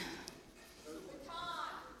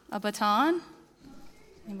A baton?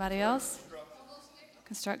 Anybody else?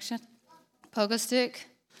 Construction? Pogo stick?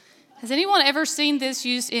 Has anyone ever seen this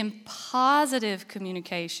used in positive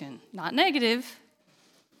communication? Not negative.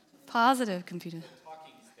 Positive computer.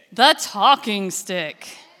 The talking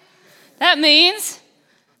stick. That means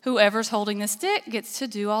whoever's holding the stick gets to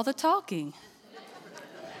do all the talking.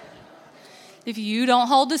 If you don't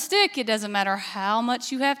hold the stick, it doesn't matter how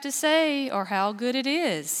much you have to say or how good it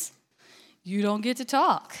is. You don't get to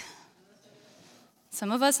talk.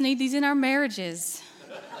 Some of us need these in our marriages.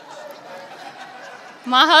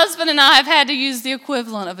 My husband and I have had to use the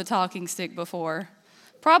equivalent of a talking stick before.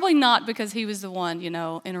 Probably not because he was the one,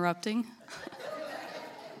 interrupting.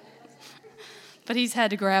 But he's had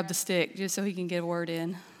to grab the stick just so he can get a word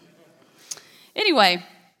in. Anyway,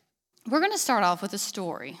 we're going to start off with a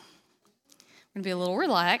story. We're going to be a little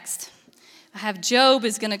relaxed. I have Job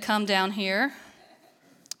is going to come down here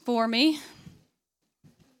for me.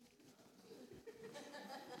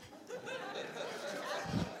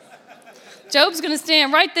 Job's going to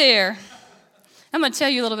stand right there. I'm going to tell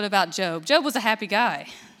you a little bit about Job. Job was a happy guy.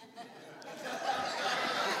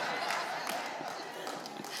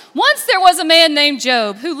 Once there was a man named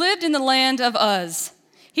Job who lived in the land of Uz.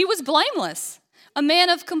 He was blameless, a man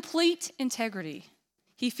of complete integrity.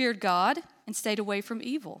 He feared God and stayed away from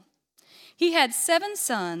evil. He had 7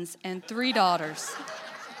 sons and 3 daughters.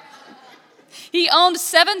 He owned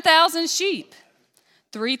 7,000 sheep,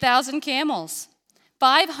 3,000 camels,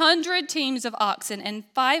 500 teams of oxen, and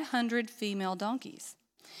 500 female donkeys.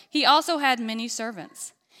 He also had many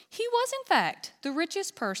servants. He was, in fact, the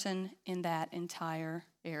richest person in that entire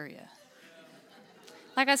area.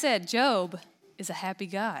 Like I said, Job is a happy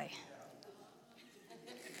guy.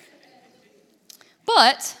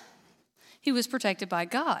 But he was protected by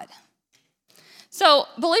God. So,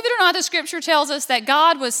 believe it or not, the scripture tells us that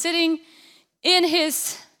God was sitting in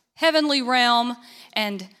his heavenly realm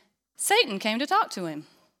and Satan came to talk to him.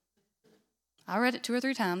 I read it 2 or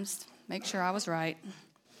 3 times, make sure I was right.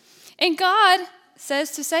 And God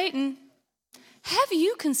says to Satan, "Have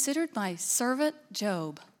you considered my servant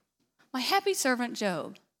Job, my happy servant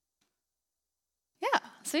Job?" Yeah,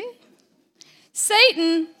 see?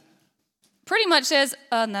 Satan pretty much says,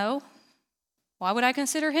 no. Why would I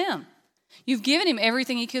consider him? You've given him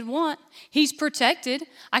everything he could want. He's protected.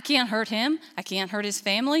 I can't hurt him. I can't hurt his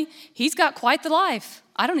family. He's got quite the life.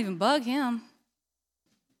 I don't even bug him.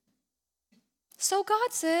 So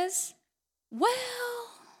God says, well,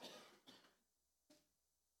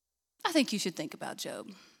 I think you should think about Job.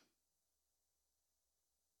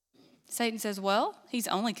 Satan says, well, he's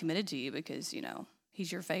only committed to you because,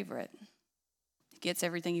 he's your favorite. He gets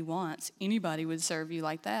everything he wants. Anybody would serve you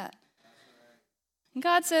like that. And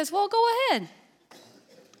God says, well, go ahead.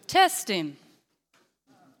 Test him.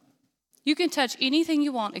 You can touch anything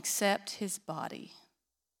you want except his body.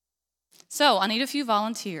 So I need a few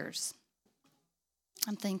volunteers.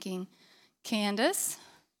 I'm thinking, Candace,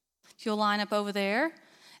 if you'll line up over there.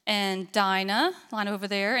 And Dinah, line up over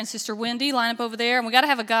there. And Sister Wendy, line up over there. And we got to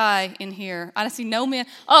have a guy in here. I see no men.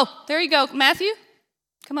 Oh, there you go. Matthew,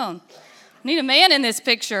 come on. Need a man in this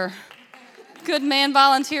picture. Good man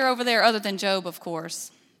volunteer over there, other than Job, of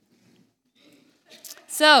course.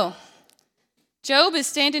 So, Job is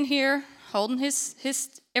standing here holding his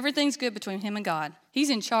everything's good between him and God.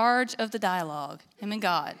 He's in charge of the dialogue, him and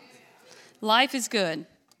God. Life is good.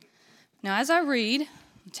 Now, as I read,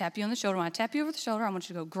 I'll tap you on the shoulder. When I tap you over the shoulder, I want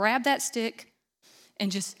you to go grab that stick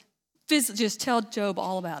and just tell Job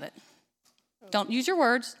all about it. Don't use your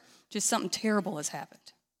words. Just something terrible has happened.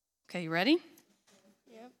 Okay, you ready?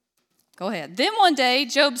 Go ahead. Then one day,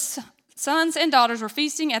 Job's sons and daughters were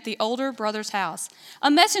feasting at the older brother's house.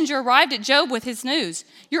 A messenger arrived at Job with his news.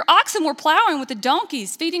 Your oxen were plowing with the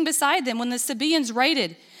donkeys, feeding beside them when the Sabaeans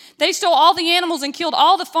raided. They stole all the animals and killed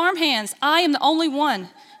all the farmhands. I am the only one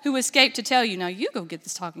who escaped to tell you. Now you go get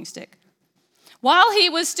this talking stick. While he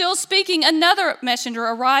was still speaking, another messenger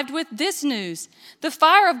arrived with this news. The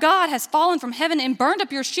fire of God has fallen from heaven and burned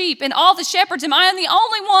up your sheep and all the shepherds, and I am the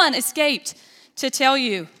only one escaped to tell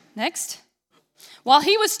you. Next. While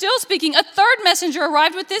he was still speaking, a third messenger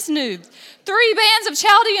arrived with this news. 3 bands of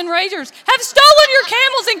Chaldean raiders have stolen your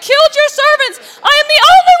camels and killed your servants. I am the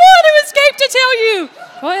only one who escaped to tell you.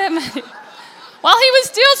 Go ahead, Matthew. While he was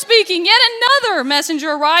still speaking, yet another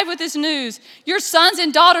messenger arrived with this news. Your sons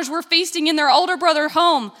and daughters were feasting in their older brother's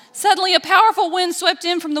home. Suddenly, a powerful wind swept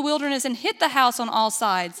in from the wilderness and hit the house on all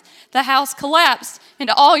sides. The house collapsed, and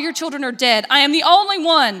all your children are dead. I am the only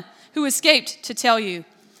one who escaped to tell you.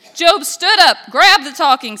 Job stood up, grabbed the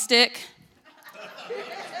talking stick.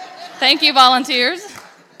 Thank you, volunteers.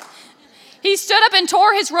 He stood up and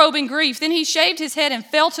tore his robe in grief. Then he shaved his head and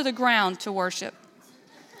fell to the ground to worship.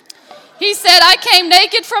 He said, I came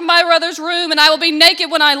naked from my brother's room, and I will be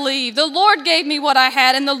naked when I leave. The Lord gave me what I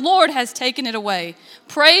had, and the Lord has taken it away.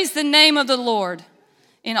 Praise the name of the Lord.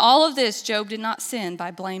 In all of this, Job did not sin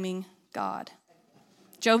by blaming God.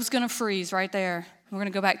 Job's going to freeze right there. We're going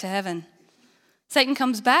to go back to heaven. Satan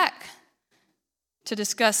comes back to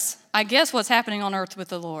discuss, I guess, what's happening on earth with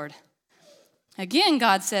the Lord. Again,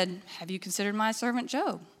 God said, have you considered my servant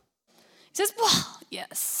Job? He says, well,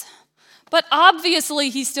 yes. But obviously,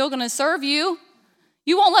 he's still going to serve you.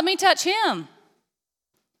 You won't let me touch him.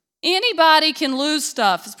 Anybody can lose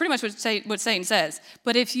stuff. It's pretty much what Satan says.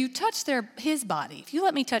 But if you touch his body, if you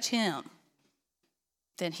let me touch him,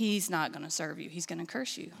 then he's not going to serve you. He's going to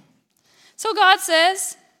curse you. So God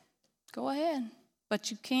says, go ahead,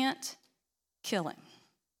 but you can't kill him.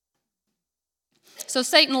 So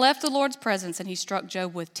Satan left the Lord's presence, and he struck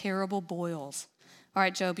Job with terrible boils. All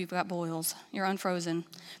right, Job, you've got boils. You're unfrozen.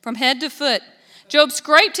 From head to foot, Job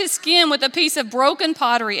scraped his skin with a piece of broken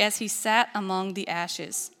pottery as he sat among the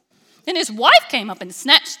ashes. Then his wife came up and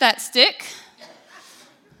snatched that stick.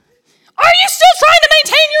 Are you still trying to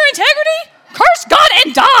maintain your integrity? Curse God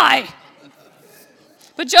and die.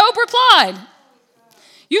 But Job replied,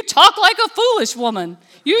 you talk like a foolish woman.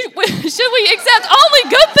 Should we accept only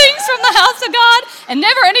good things from the house of God and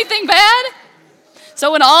never anything bad?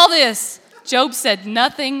 So in all this, Job said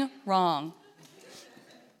nothing wrong.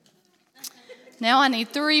 Now I need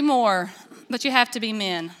 3 more, but you have to be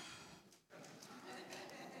men.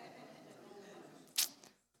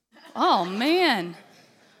 Oh, man.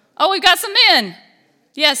 Oh, we've got some men.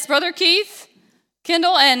 Yes, Brother Keith,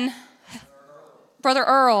 Kendall, and Brother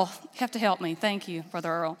Earl. You have to help me. Thank you, Brother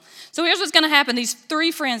Earl. So here's what's going to happen. These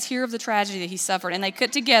 3 friends hear of the tragedy that he suffered, and they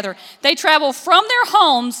get together. They travel from their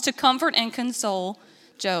homes to comfort and console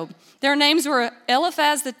Job. Their names were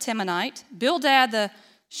Eliphaz the Temanite, Bildad the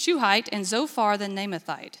Shuhite, and Zophar the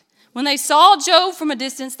Naamathite. When they saw Job from a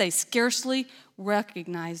distance, they scarcely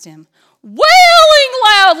recognized him. Wailing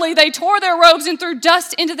loudly, they tore their robes and threw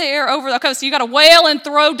dust into the air over the coast. So you got to wail and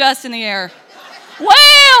throw dust in the air. Wail,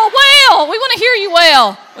 wail. We want to hear you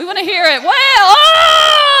wail. We want to hear it. Wail.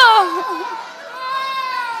 Oh!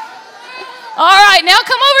 All right, now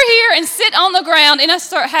come over here and sit on the ground in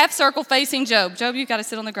a half circle facing Job. Job, you've got to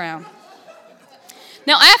sit on the ground.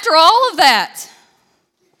 Now, after all of that,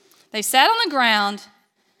 they sat on the ground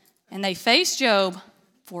and they faced Job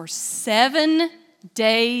for 7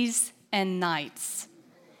 days and nights.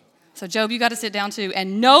 So, Job, you got to sit down too.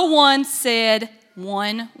 And no one said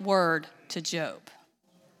one word to Job,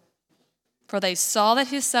 for they saw that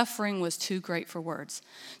his suffering was too great for words.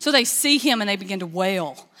 So they see him and they begin to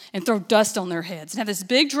wail and throw dust on their heads and have this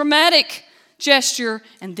big dramatic gesture,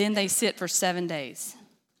 and then they sit for 7 days.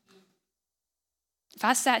 If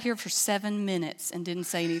I sat here for 7 minutes and didn't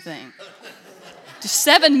say anything, just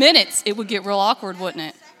 7 minutes, it would get real awkward, wouldn't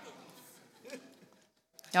it?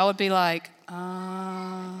 Y'all would be like,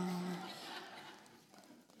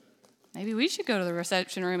 maybe we should go to the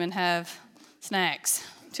reception room and have snacks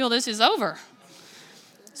till this is over.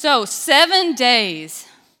 So 7 days.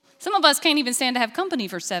 Some of us can't even stand to have company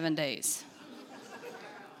for 7 days.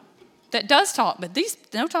 That does talk, but these,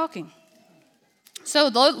 no talking. So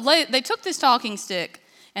they took this talking stick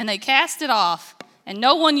and they cast it off, and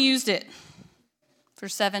no one used it for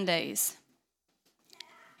 7 days.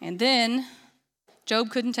 And then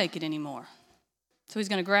Job couldn't take it anymore. So he's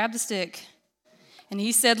going to grab the stick, and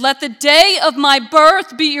he said, let the day of my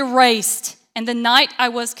birth be erased, and the night I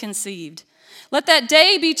was conceived. Let that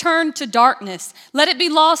day be turned to darkness. Let it be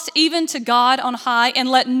lost even to God on high, and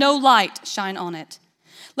let no light shine on it.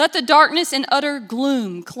 Let the darkness and utter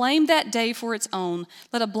gloom claim that day for its own.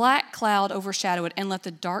 Let a black cloud overshadow it, and let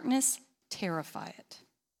the darkness terrify it.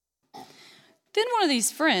 Then one of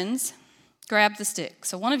these friends grabbed the stick.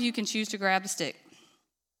 So one of you can choose to grab the stick.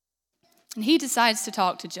 And he decides to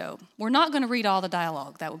talk to Job. We're not going to read all the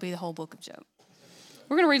dialogue. That would be the whole book of Job.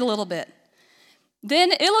 We're going to read a little bit.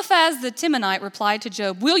 Then Eliphaz the Temanite replied to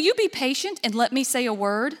Job, will you be patient and let me say a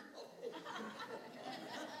word?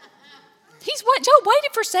 Job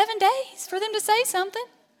waited for 7 days for them to say something.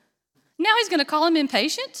 Now he's going to call him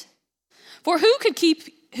impatient. For who could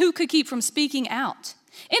keep from speaking out?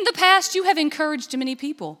 In the past you have encouraged many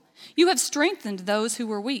people. You have strengthened those who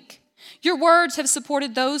were weak. Your words have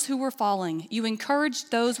supported those who were falling. You encouraged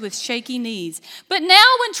those with shaky knees. But now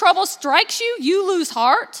when trouble strikes you, you lose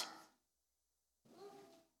heart.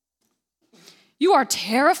 You are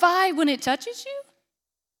terrified when it touches you?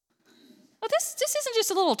 Well, this isn't just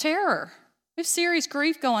a little terror. There's serious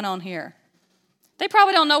grief going on here. They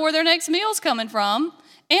probably don't know where their next meal's coming from,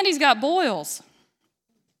 and he's got boils.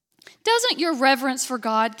 Doesn't your reverence for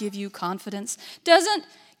God give you confidence? Doesn't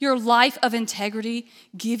your life of integrity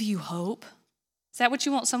give you hope? Is that what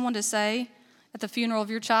you want someone to say at the funeral of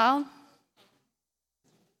your child?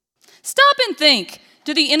 Stop and think.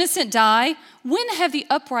 Do the innocent die? When have the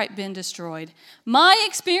upright been destroyed? My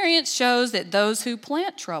experience shows that those who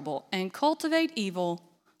plant trouble and cultivate evil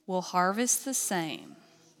will harvest the same.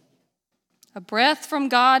 A breath from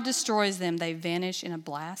God destroys them. They vanish in a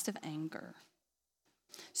blast of anger.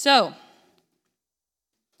 So,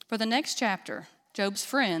 for the next chapter, Job's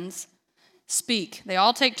friends speak. They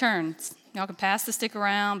all take turns. Y'all can pass the stick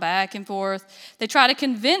around, back and forth. They try to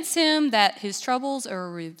convince him that his troubles are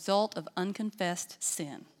a result of unconfessed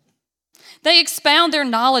sin. They expound their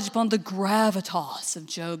knowledge upon the gravitas of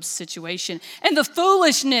Job's situation and the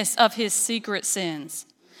foolishness of his secret sins.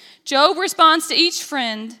 Job responds to each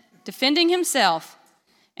friend, defending himself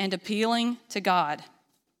and appealing to God.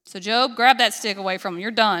 So Job, grab that stick away from him.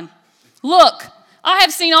 You're done. Look, I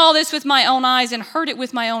have seen all this with my own eyes and heard it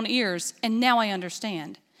with my own ears, and now I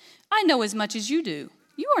understand. I know as much as you do.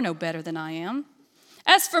 You are no better than I am.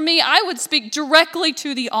 As for me, I would speak directly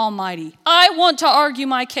to the Almighty. I want to argue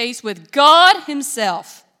my case with God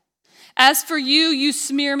himself. As for you, you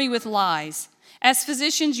smear me with lies. As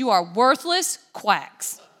physicians, you are worthless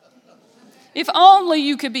quacks. If only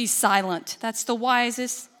you could be silent. That's the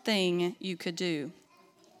wisest thing you could do.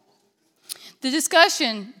 The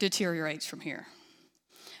discussion deteriorates from here.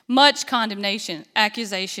 Much condemnation,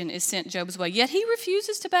 accusation is sent Job's way, yet he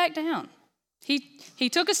refuses to back down. He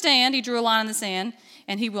took a stand, he drew a line in the sand,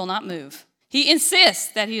 and he will not move. He insists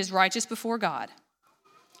that he is righteous before God.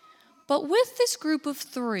 But with this group of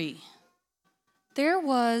three, there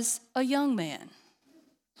was a young man.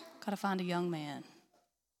 Got to find a young man.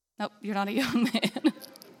 Nope, you're not a young man.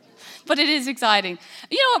 But it is exciting.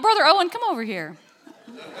 You know what, Brother Owen, come over here.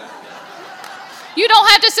 You don't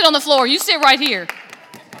have to sit on the floor. You sit right here.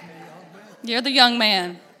 You're the young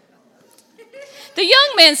man. The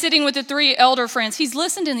young man sitting with the three elder friends, he's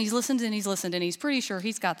listened and he's listened and he's listened, and he's pretty sure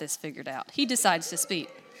he's got this figured out. He decides to speak.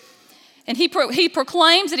 And he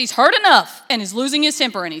proclaims that he's heard enough and is losing his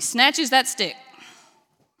temper, and he snatches that stick.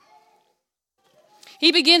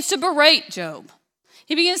 He begins to berate Job.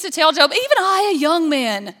 He begins to tell Job, even I, a young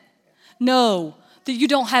man, know that you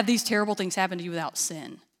don't have these terrible things happen to you without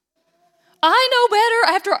sin. I know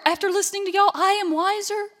better after listening to y'all. I am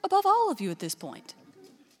wiser above all of you at this point.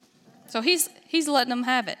 So he's letting them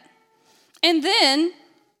have it. And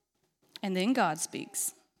then God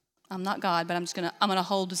speaks. I'm not God, but I'm gonna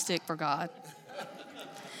hold the stick for God.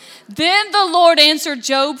 Then the Lord answered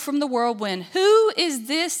Job from the whirlwind, "Who is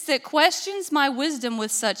this that questions my wisdom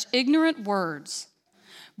with such ignorant words?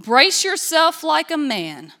 Brace yourself like a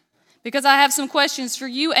man, because I have some questions for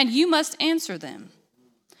you, and you must answer them.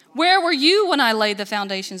 Where were you when I laid the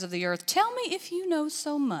foundations of the earth? Tell me if you know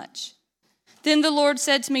so much." Then the Lord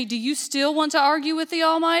said to me, "Do you still want to argue with the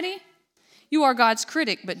Almighty? You are God's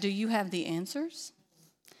critic, but do you have the answers?"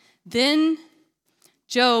 Then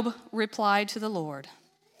Job replied to the Lord.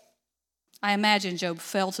 I imagine Job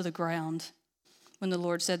fell to the ground when the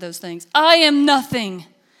Lord said those things. "I am nothing.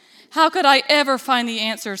 How could I ever find the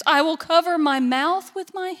answers? I will cover my mouth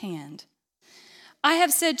with my hand. I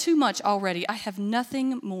have said too much already. I have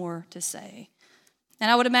nothing more to say." And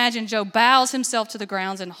I would imagine Job bows himself to the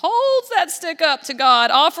ground and holds that stick up to God,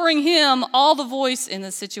 offering him all the voice in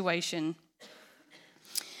the situation.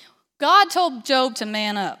 God told Job to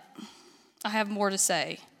man up. I have more to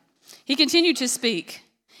say. He continued to speak.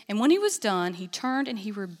 And when he was done, he turned and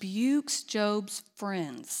he rebukes Job's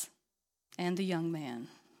friends and the young man.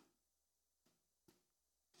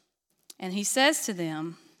 And he says to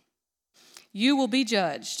them, "You will be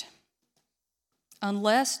judged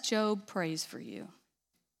unless Job prays for you.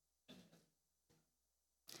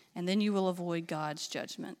 And then you will avoid God's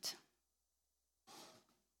judgment."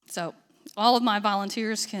 So all of my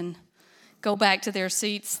volunteers can go back to their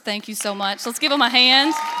seats. Thank you so much. Let's give them a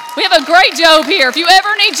hand. We have a great Job here. If you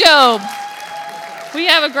ever need Job, we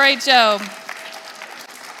have a great Job.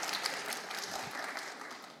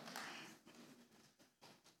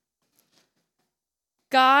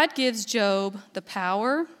 God gives Job the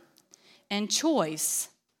power and choice,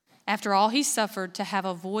 after all he suffered, to have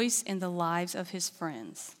a voice in the lives of his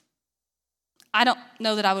friends. I don't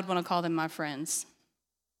know that I would want to call them my friends,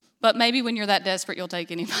 but maybe when you're that desperate, you'll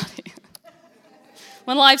take anybody.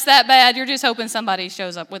 When life's that bad, you're just hoping somebody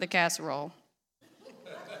shows up with a casserole.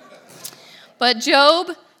 But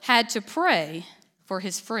Job had to pray for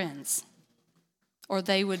his friends, or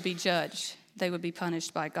they would be judged. They would be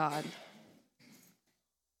punished by God.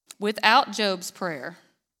 Without Job's prayer,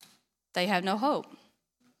 they have no hope.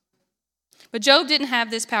 But Job didn't have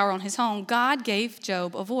this power on his own. God gave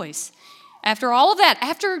Job a voice. After all of that,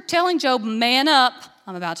 after telling Job, man up,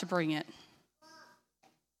 I'm about to bring it.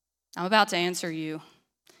 I'm about to answer you.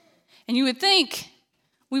 And we would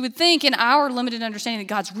think in our limited understanding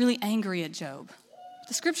that God's really angry at Job.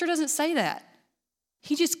 The scripture doesn't say that.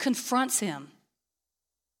 He just confronts him.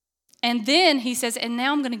 And then he says, and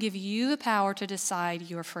now I'm going to give you the power to decide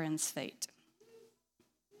your friend's fate.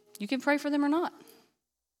 You can pray for them or not.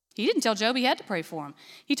 He didn't tell Job he had to pray for him.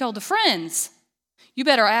 He told the friends, you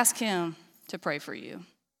better ask him to pray for you.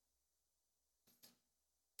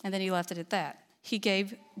 And then he left it at that. He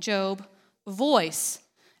gave Job voice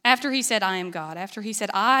after he said, I am God, after he said,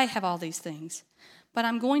 I have all these things, but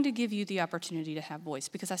I'm going to give you the opportunity to have voice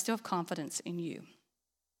because I still have confidence in you.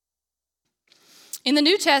 In the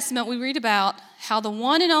New Testament, we read about how the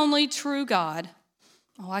one and only true God,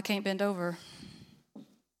 I can't bend over,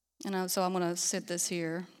 so I'm going to sit this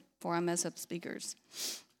here before I mess up speakers.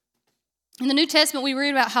 In the New Testament, we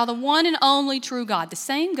read about how the one and only true God, the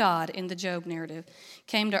same God in the Job narrative,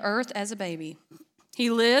 came to earth as a baby. He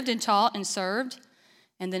lived and taught and served,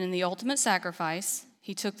 and then in the ultimate sacrifice,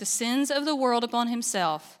 he took the sins of the world upon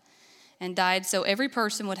himself and died so every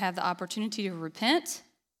person would have the opportunity to repent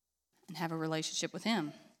and have a relationship with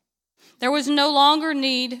him. There was no longer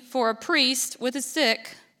need for a priest with a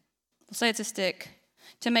stick, we'll say it's a stick,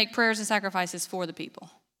 to make prayers and sacrifices for the people.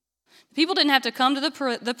 The people didn't have to come to the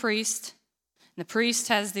priest, and the priest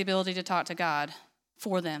has the ability to talk to God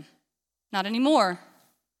for them. Not anymore.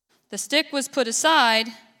 The stick was put aside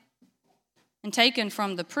and taken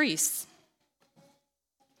from the priests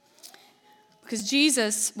because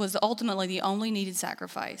Jesus was ultimately the only needed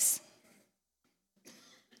sacrifice.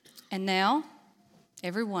 And now,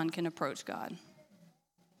 everyone can approach God.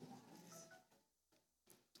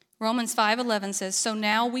 Romans 5:11 says, so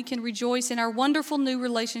now we can rejoice in our wonderful new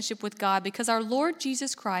relationship with God because our Lord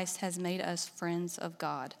Jesus Christ has made us friends of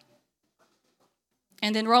God.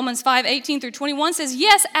 And then Romans 5:18 through 21 says,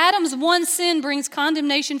 yes, Adam's one sin brings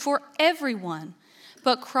condemnation for everyone,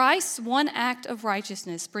 but Christ's one act of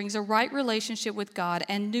righteousness brings a right relationship with God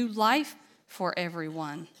and new life for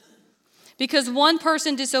everyone. Because one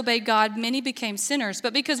person disobeyed God, many became sinners.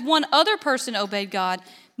 But because one other person obeyed God,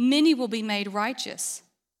 many will be made righteous.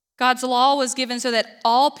 God's law was given so that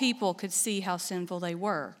all people could see how sinful they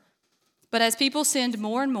were. But as people sinned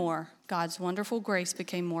more and more, God's wonderful grace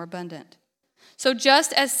became more abundant. So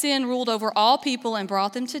just as sin ruled over all people and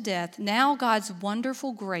brought them to death, now God's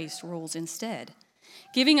wonderful grace rules instead,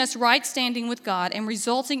 giving us right standing with God and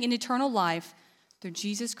resulting in eternal life through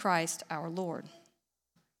Jesus Christ our Lord.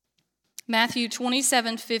 Matthew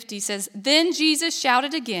 27:50 says, then Jesus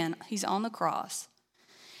shouted again, he's on the cross,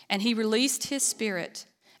 and he released his spirit.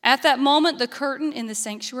 At that moment, the curtain in the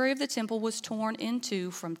sanctuary of the temple was torn in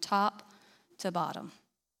two from top to bottom.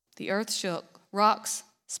 The earth shook, rocks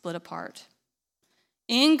split apart.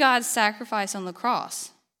 In God's sacrifice on the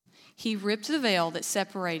cross, he ripped the veil that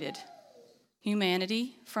separated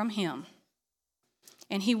humanity from him.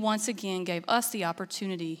 And he once again gave us the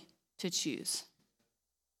opportunity to choose.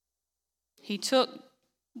 He took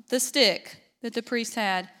the stick that the priest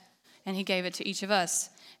had, and he gave it to each of us.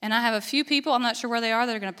 And I have a few people, I'm not sure where they are,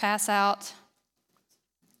 that are going to pass out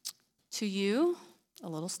to you a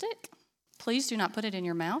little stick. Please do not put it in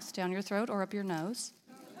your mouth, down your throat, or up your nose.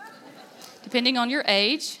 Depending on your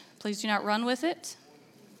age, please do not run with it.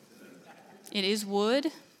 It is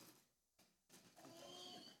wood.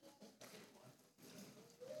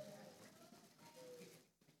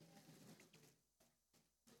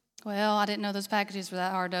 Well, I didn't know those packages were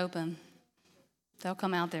that hard to open. They'll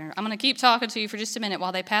come out there. I'm going to keep talking to you for just a minute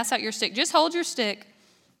while they pass out your stick. Just hold your stick.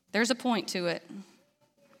 There's a point to it.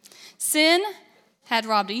 Sin had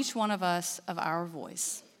robbed each one of us of our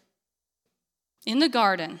voice. In the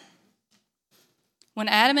garden, when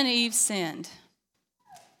Adam and Eve sinned,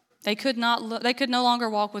 they could no longer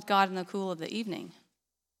walk with God in the cool of the evening.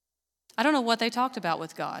 I don't know what they talked about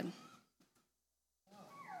with God.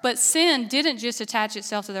 But sin didn't just attach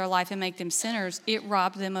itself to their life and make them sinners. It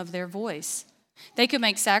robbed them of their voice. They could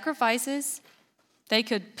make sacrifices. They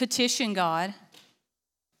could petition God.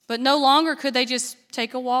 But no longer could they just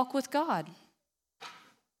take a walk with God.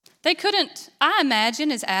 They couldn't, I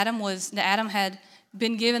imagine, as Adam had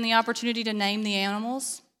been given the opportunity to name the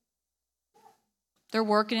animals. They're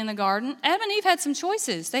working in the garden. Adam and Eve had some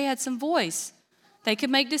choices. They had some voice. They could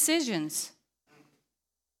make decisions.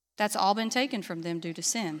 That's all been taken from them due to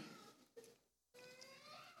sin.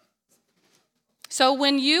 So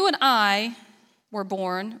when you and I were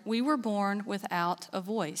born, we were born without a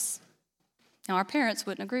voice. Now, our parents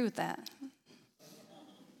wouldn't agree with that.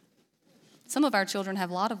 Some of our children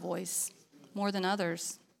have a lot of voice. more than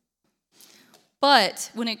others.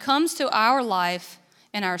 But when it comes to our life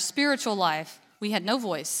and our spiritual life, we had no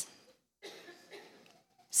voice.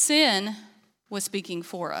 Sin was speaking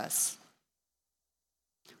for us.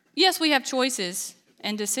 Yes, we have choices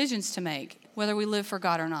and decisions to make, whether we live for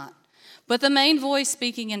God or not. But the main voice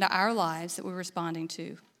speaking into our lives that we're responding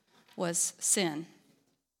to was sin.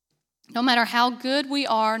 No matter how good we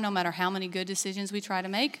are, no matter how many good decisions we try to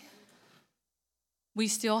make, we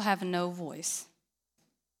still have no voice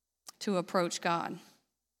to approach God.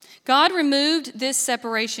 God removed this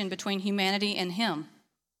separation between humanity and him.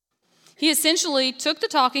 He essentially took the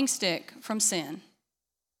talking stick from sin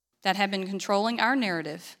that had been controlling our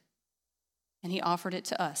narrative, and he offered it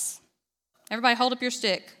to us. Everybody hold up your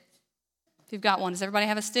stick. If you've got one, does everybody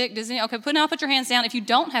have a stick? Okay, now put your hands down. If you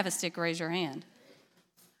don't have a stick, raise your hand.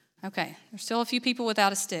 Okay, there's still a few people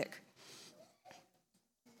without a stick.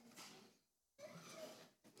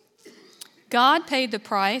 God paid the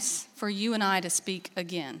price for you and I to speak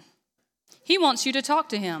again. He wants you to talk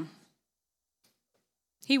to him.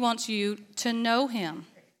 He wants you to know him.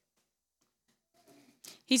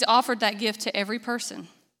 He's offered that gift to every person.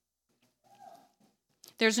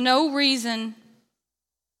 There's no reason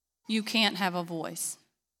you can't have a voice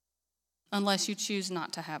unless you choose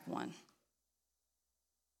not to have one.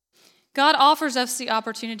 God offers us the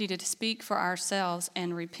opportunity to speak for ourselves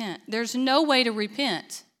and repent. There's no way to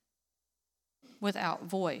repent without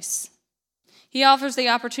voice. He offers the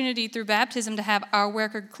opportunity through baptism to have our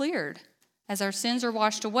record cleared as our sins are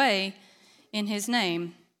washed away in his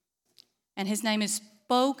name, and his name is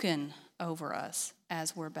spoken over us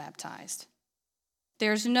as we're baptized.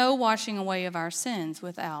 There's no washing away of our sins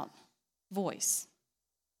without voice.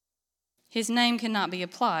 His name cannot be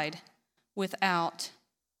applied without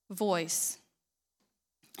voice.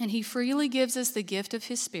 And he freely gives us the gift of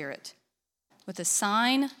his Spirit with a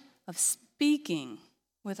sign of speaking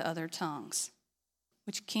with other tongues,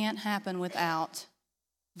 which can't happen without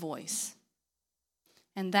voice.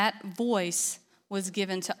 And that voice was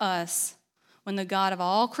given to us when the God of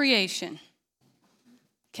all creation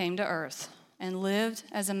came to earth and lived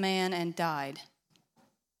as a man and died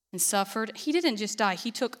and suffered. He didn't just die,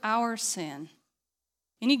 he took our sin.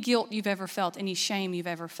 Any guilt you've ever felt, any shame you've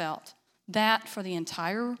ever felt, that for the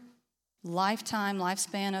entire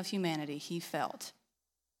lifespan of humanity, he felt.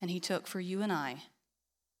 And he took for you and I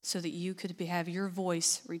so that you could have your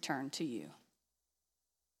voice returned to you.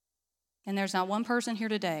 And there's not one person here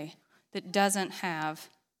today that doesn't have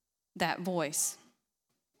that voice.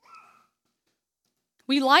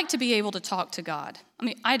 We like to be able to talk to God. I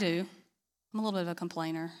mean, I do. I'm a little bit of a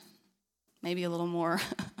complainer, maybe a little more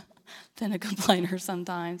than a complainer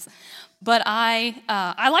sometimes. But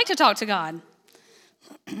I like to talk to God.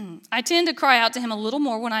 I tend to cry out to him a little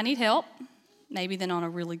more when I need help, maybe than on a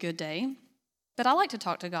really good day. But I like to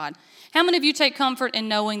talk to God. How many of you take comfort in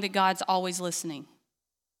knowing that God's always listening?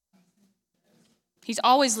 He's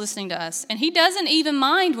always listening to us. And he doesn't even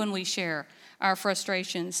mind when we share our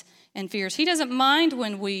frustrations and fears. He doesn't mind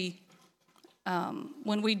when we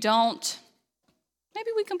don't, maybe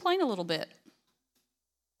we complain a little bit.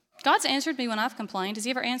 God's answered me when I've complained. Has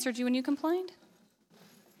he ever answered you when you complained?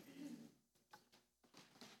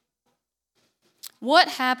 What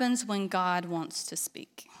happens when God wants to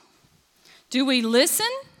speak? Do we listen?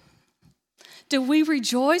 Do we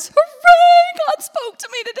rejoice? Hooray, God spoke to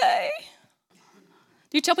me today.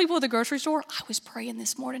 Do you tell people at the grocery store, I was praying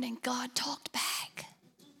this morning and God talked back?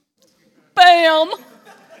 Bam!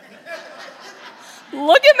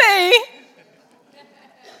 Look at me.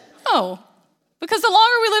 Oh, because the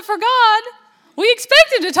longer we live for God, we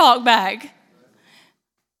expect him to talk back.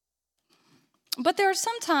 But there are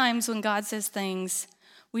some times when God says things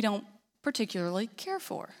we don't particularly care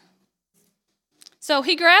for. So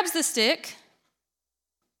he grabs the stick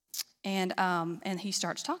and he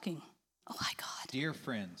starts talking. Oh my God. Dear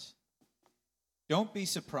friends, don't be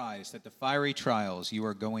surprised at the fiery trials you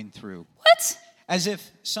are going through. What? As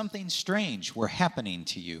if something strange were happening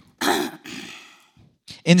to you.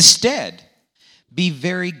 Instead, be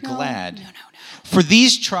very glad. No. For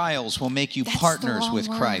these trials will make you partners with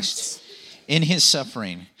Christ in his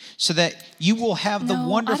suffering, so that you will have the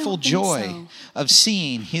wonderful joy of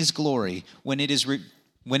seeing his glory when it is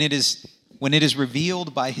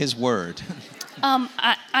revealed by his word.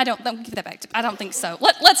 I don't give that back. I don't think so.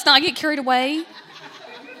 Let's not get carried away.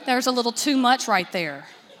 There's a little too much right there.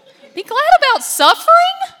 Be glad about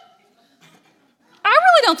suffering? I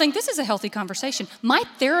really don't think this is a healthy conversation. My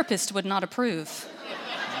therapist would not approve.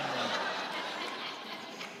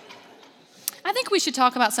 I think we should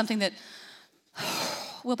talk about something that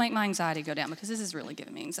will make my anxiety go down, because this is really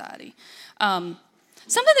giving me anxiety.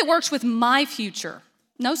 Something that works with my future.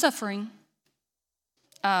 No suffering.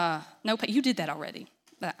 No pain. You did that already.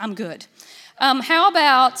 I'm good. How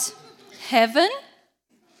about heaven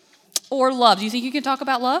or love? Do you think you can talk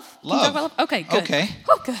about love? Love. Can you talk about love? Okay, good. Okay.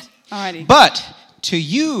 Oh, good. All righty. But to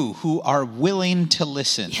you who are willing to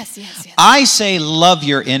listen, Yes. I say love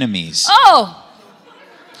your enemies. Oh.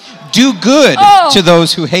 Do good to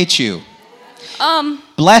those who hate you.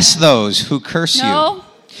 Bless those who curse you.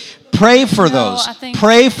 Pray for those.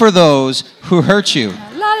 Pray for those who hurt you.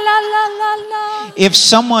 La. If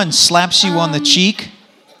someone slaps you on the cheek,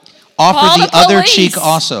 offer the other cheek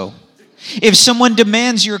also. If someone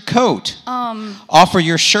demands your coat, offer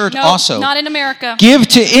your shirt also. Not in America. Give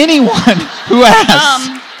to anyone who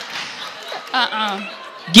asks.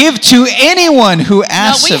 Give to anyone who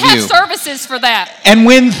asks of you. We have services for that. And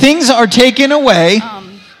when things are taken away,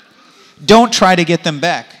 don't try to get them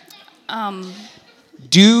back.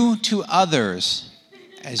 Do to others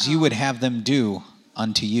as you would have them do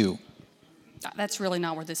unto you. That's really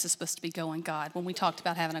not where this is supposed to be going, God, when we talked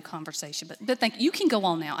about having a conversation. But thank you. You can go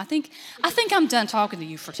on now. I think I'm done talking to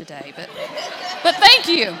you for today. But thank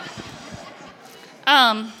you.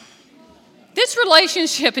 This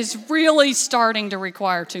relationship is really starting to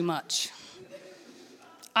require too much.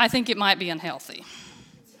 I think it might be unhealthy.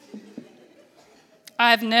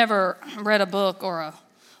 I've never read a book or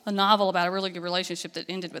a novel about a really good relationship that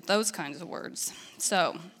ended with those kinds of words.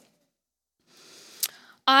 So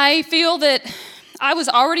I feel that I was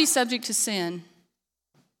already subject to sin.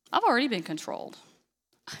 I've already been controlled.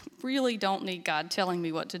 I really don't need God telling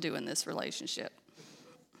me what to do in this relationship.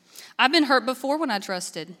 I've been hurt before when I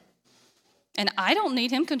trusted, and I don't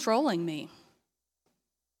need him controlling me.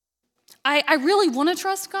 I really want to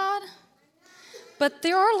trust God, but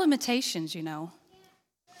there are limitations, you know.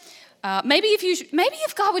 Maybe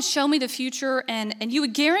if God would show me the future and you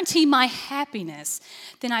would guarantee my happiness,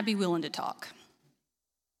 then I'd be willing to talk.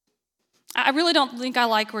 I really don't think I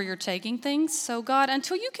like where you're taking things. So God,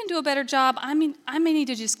 until you can do a better job, I may need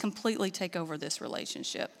to just completely take over this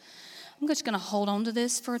relationship. I'm just going to hold on to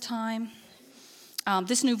this for a time.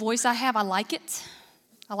 This new voice I have, I like it.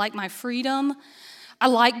 I like my freedom. I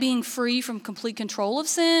like being free from complete control of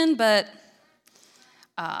sin, but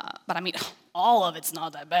I mean, all of it's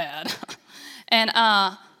not that bad. And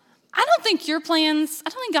I don't think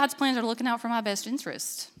God's plans are looking out for my best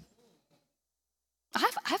interest. I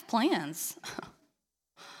have plans.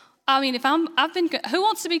 I mean, who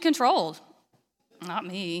wants to be controlled? Not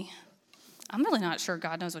me. I'm really not sure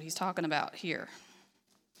God knows what he's talking about here.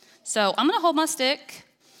 So I'm going to hold my stick,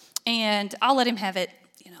 and I'll let him have it,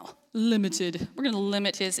 limited. We're going to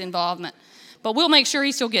limit his involvement. But we'll make sure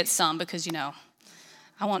he still gets some because,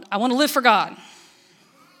 I want to live for God.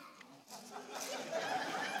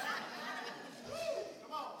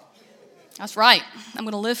 That's right. I'm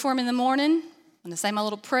going to live for him in the morning. I'm going to say my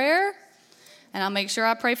little prayer, and I'll make sure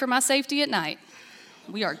I pray for my safety at night.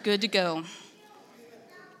 We are good to go.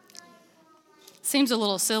 Seems a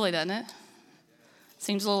little silly, doesn't it?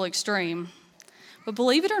 Seems a little extreme. But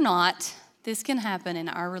believe it or not, this can happen in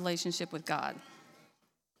our relationship with God.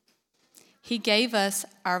 He gave us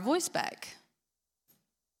our voice back.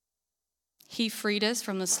 He freed us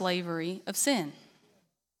from the slavery of sin.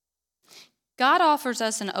 God offers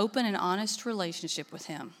us an open and honest relationship with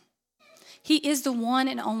him. He is the one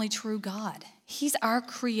and only true God. He's our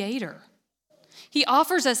creator. He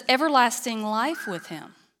offers us everlasting life with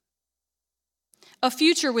him. A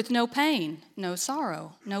future with no pain, no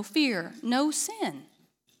sorrow, no fear, no sin.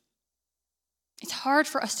 It's hard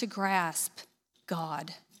for us to grasp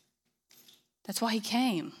God. That's why he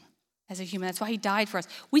came as a human. That's why he died for us.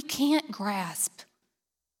 We can't grasp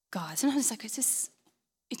God. Sometimes it's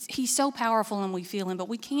like, he's so powerful and we feel him, but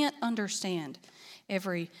we can't understand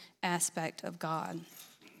every aspect of God.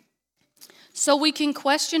 So we can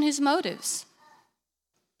question his motives.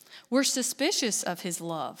 We're suspicious of his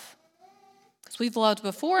love because we've loved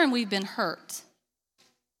before and we've been hurt.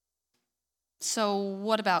 So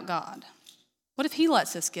what about God? What if he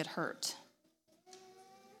lets us get hurt?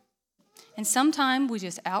 And sometimes we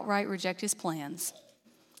just outright reject his plans.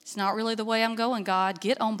 It's not really the way I'm going, God.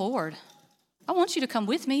 Get on board. I want you to come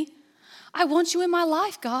with me. I want you in my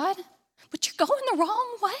life, God. But you're going the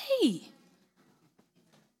wrong way.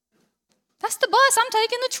 That's the bus. I'm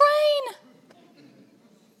taking the train.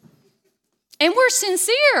 And we're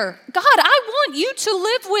sincere. God, I want you to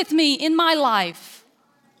live with me in my life.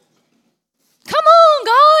 Come on,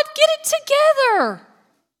 God, get it together.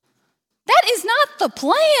 That is not the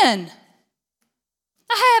plan.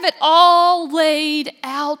 I have it all laid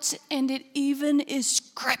out, and it even is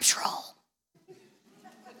scriptural.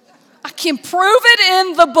 I can prove it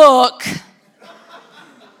in the book.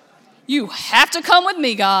 You have to come with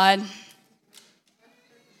me, God.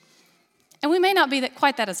 And we may not be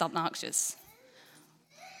quite that as obnoxious.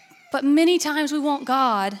 But many times we want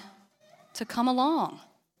God to come along.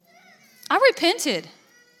 I repented.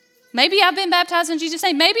 Maybe I've been baptized in Jesus'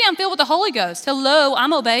 name. Maybe I'm filled with the Holy Ghost. Hello,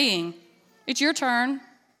 I'm obeying. It's your turn.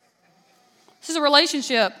 This is a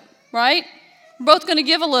relationship, right? We're both going to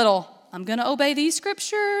give a little. I'm going to obey these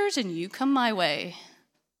scriptures and you come my way.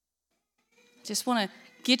 Just want to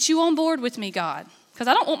get you on board with me, God, because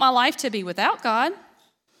I don't want my life to be without God.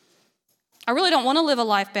 I really don't want to live a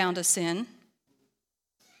life bound to sin,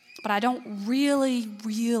 but I don't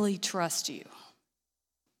really trust you.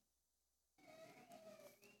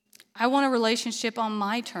 I want a relationship on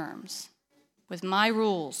my terms, with my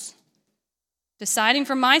rules, deciding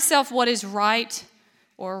for myself what is right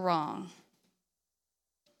or wrong.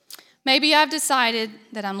 Maybe I've decided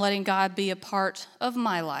that I'm letting God be a part of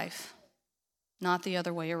my life, not the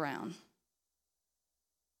other way around.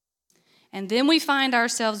 And then we find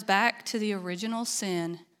ourselves back to the original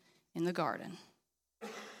sin in the garden.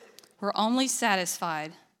 We're only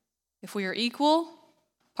satisfied if we are equal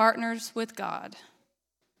partners with God.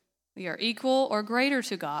 We are equal or greater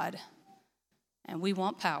to God, and we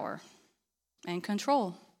want power and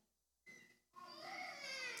control.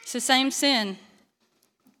 It's the same sin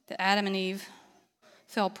that Adam and Eve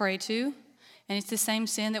fell prey to, and it's the same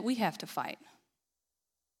sin that we have to fight.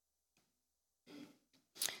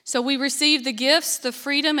 So we receive the gifts, the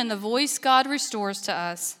freedom, and the voice God restores to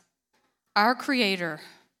us. Our Creator,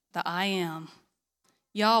 the I Am,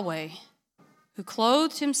 Yahweh, who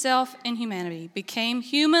clothed himself in humanity, became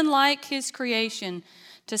human like his creation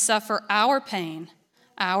to suffer our pain,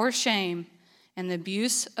 our shame, and the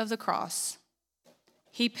abuse of the cross.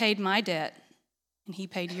 He paid my debt, and he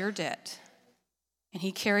paid your debt, and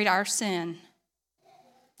he carried our sin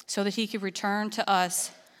so that he could return to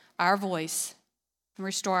us our voice and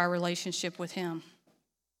restore our relationship with him.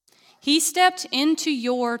 He stepped into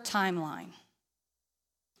your timeline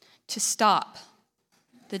to stop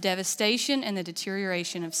the devastation and the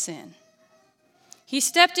deterioration of sin. He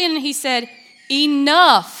stepped in and he said,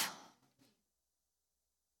 enough.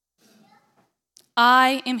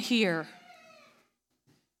 I am here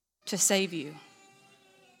to save you.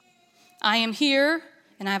 I am here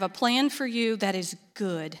and I have a plan for you that is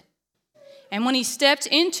good. And when he stepped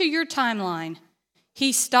into your timeline,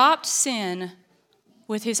 he stopped sin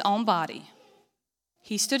with his own body.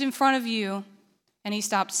 He stood in front of you and he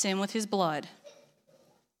stopped sin with his blood.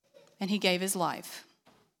 And he gave his life.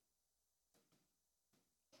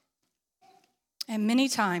 And many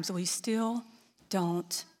times we still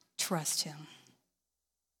don't trust him.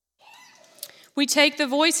 We take the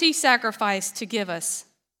voice he sacrificed to give us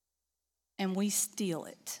and we steal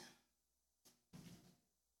it.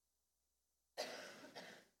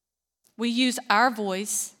 We use our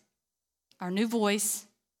voice, our new voice,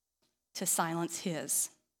 to silence his.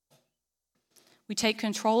 We take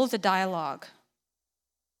control of the dialogue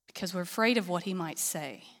because we're afraid of what he might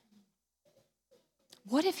say.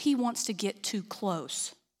 What if he wants to get too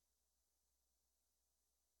close?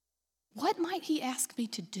 What might he ask me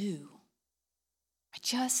to do? I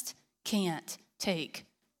just can't take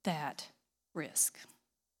that risk.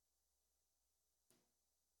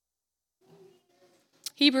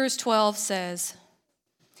 Hebrews 12 says,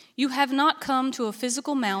 "You have not come to a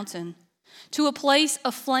physical mountain, to a place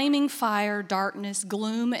of flaming fire, darkness,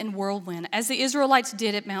 gloom, and whirlwind, as the Israelites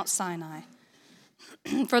did at Mount Sinai.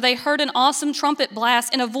 For they heard an awesome trumpet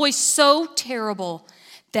blast and a voice so terrible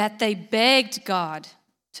that they begged God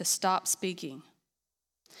to stop speaking.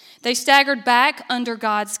 They staggered back under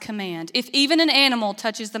God's command. If even an animal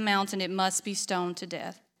touches the mountain, it must be stoned to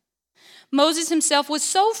death. Moses himself was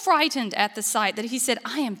so frightened at the sight that he said,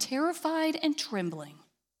 'I am terrified and trembling.'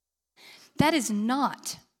 That is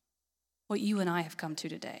not what you and I have come to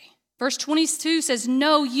today. Verse 22 says,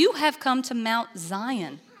 'No, you have come to Mount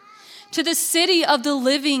Zion, to the city of the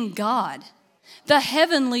living God, the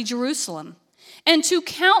heavenly Jerusalem, and to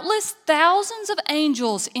countless thousands of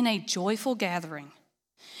angels in a joyful gathering.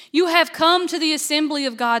 You have come to the assembly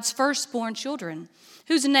of God's firstborn children,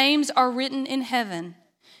 whose names are written in heaven.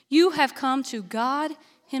 You have come to God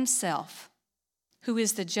himself, who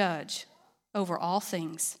is the judge over all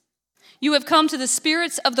things. You have come to the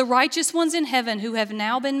spirits of the righteous ones in heaven who have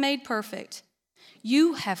now been made perfect.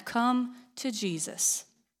 You have come to Jesus,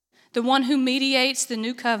 the one who mediates the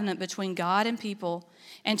new covenant between God and people,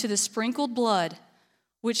 and to the sprinkled blood,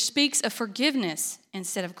 which speaks of forgiveness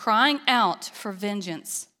instead of crying out for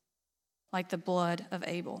vengeance like the blood of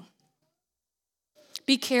Abel.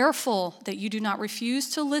 Be careful that you do not refuse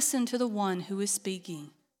to listen to the one who is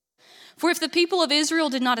speaking. For if the people of Israel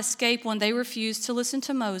did not escape when they refused to listen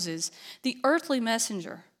to Moses, the earthly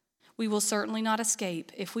messenger, we will certainly not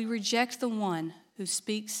escape if we reject the one who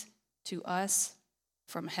speaks to us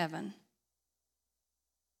from heaven.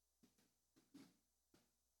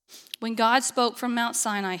 When God spoke from Mount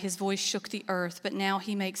Sinai, his voice shook the earth, but now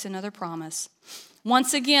he makes another promise.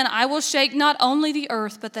 Once again, I will shake not only the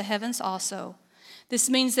earth, but the heavens also. This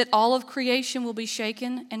means that all of creation will be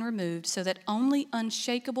shaken and removed so that only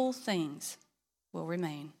unshakable things will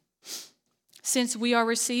remain. Since we are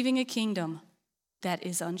receiving a kingdom that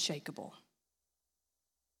is unshakable.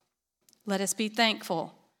 Let us be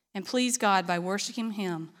thankful and please God by worshiping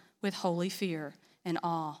him with holy fear and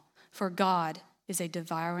awe, for God is a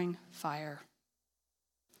devouring fire.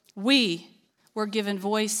 We were given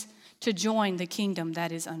voice to join the kingdom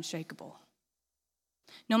that is unshakable.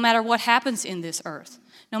 No matter what happens in this earth,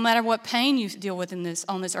 no matter what pain you deal with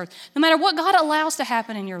on this earth, no matter what God allows to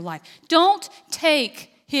happen in your life, don't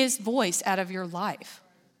take his voice out of your life,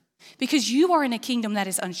 because you are in a kingdom that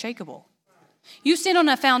is unshakable. You stand on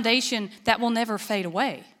a foundation that will never fade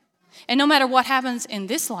away. And no matter what happens in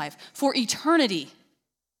this life, for eternity,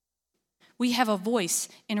 we have a voice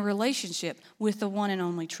in a relationship with the one and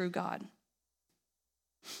only true God.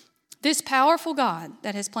 This powerful God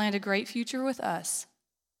that has planned a great future with us,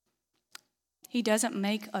 he doesn't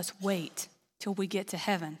make us wait till we get to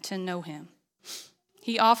heaven to know him.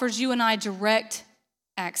 He offers you and I direct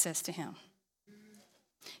access to him.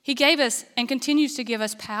 He gave us and continues to give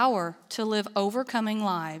us power to live overcoming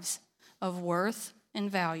lives of worth and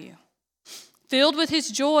value, filled with his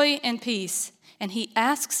joy and peace. And he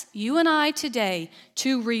asks you and I today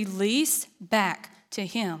to release back to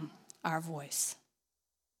him our voice,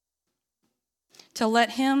 to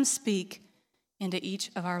let him speak into each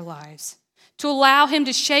of our lives, to allow him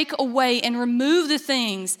to shake away and remove the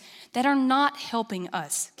things that are not helping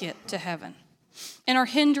us get to heaven and are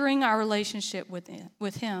hindering our relationship with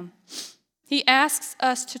him. He asks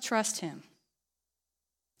us to trust him,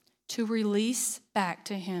 to release back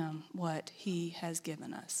to him what he has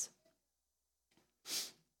given us.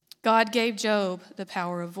 God gave Job the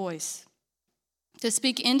power of voice to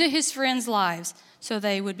speak into his friends' lives so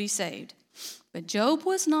they would be saved. But Job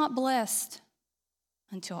was not blessed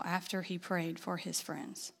until after he prayed for his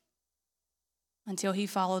friends, until he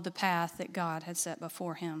followed the path that God had set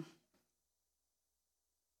before him.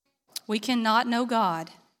 We cannot know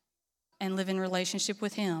God and live in relationship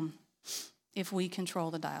with him if we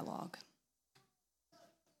control the dialogue.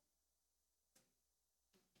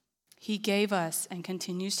 He gave us and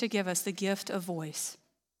continues to give us the gift of voice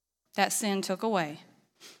that sin took away.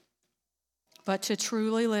 But to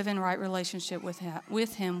truly live in right relationship with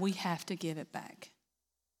him, we have to give it back.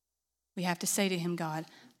 We have to say to him, God,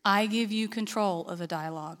 I give you control of the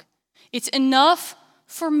dialogue. It's enough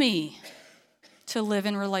for me to live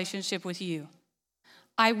in relationship with you.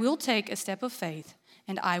 I will take a step of faith,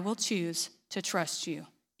 and I will choose to trust you,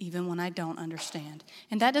 even when I don't understand.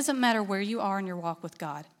 And that doesn't matter where you are in your walk with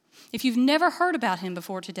God. If you've never heard about him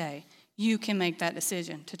before today, you can make that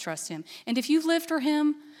decision to trust him. And if you've lived for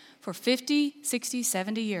him for 50, 60,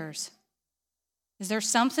 70 years, is there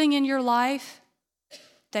something in your life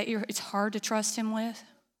that it's hard to trust him with?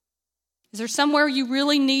 Is there somewhere you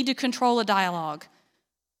really need to control a dialogue?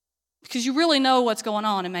 Because you really know what's going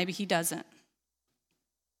on and maybe he doesn't.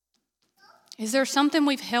 Is there something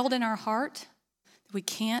we've held in our heart that we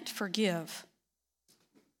can't forgive?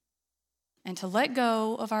 And to let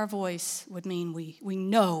go of our voice would mean we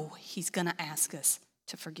know he's going to ask us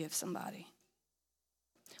to forgive somebody.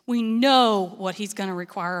 We know what he's going to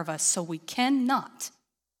require of us, so we cannot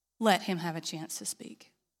let him have a chance to speak.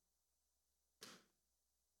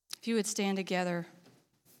 If you would stand together.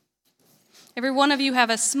 Every one of you have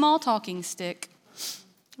a small talking stick.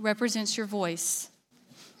 Represents your voice.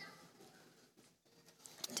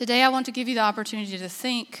 Today I want to give you the opportunity to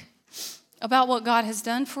think about what God has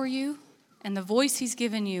done for you and the voice he's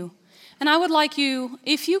given you. And I would like you,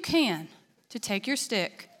 if you can, to take your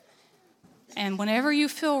stick and whenever you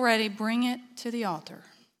feel ready, bring it to the altar.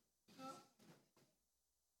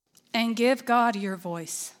 And give God your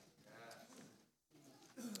voice.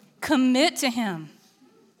 Commit to him.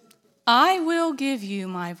 I will give you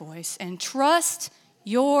my voice, and trust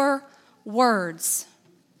your words,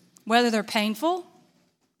 whether they're painful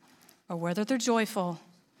or whether they're joyful.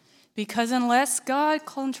 Because unless God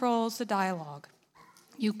controls the dialogue,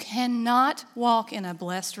 you cannot walk in a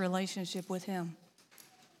blessed relationship with him.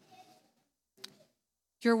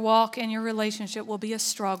 Your walk and your relationship will be a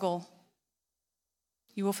struggle.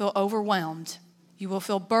 You will feel overwhelmed. You will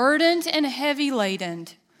feel burdened and heavy laden.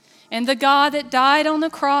 And the God that died on the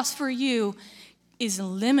cross for you is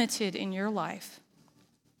limited in your life.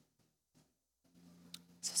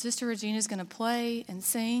 So Sister Regina is going to play and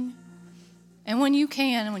sing. And when you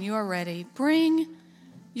can, when you are ready, bring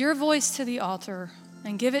your voice to the altar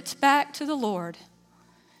and give it back to the Lord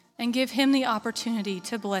and give him the opportunity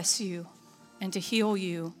to bless you and to heal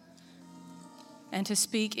you and to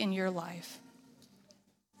speak in your life.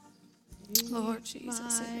 Lord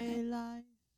Jesus.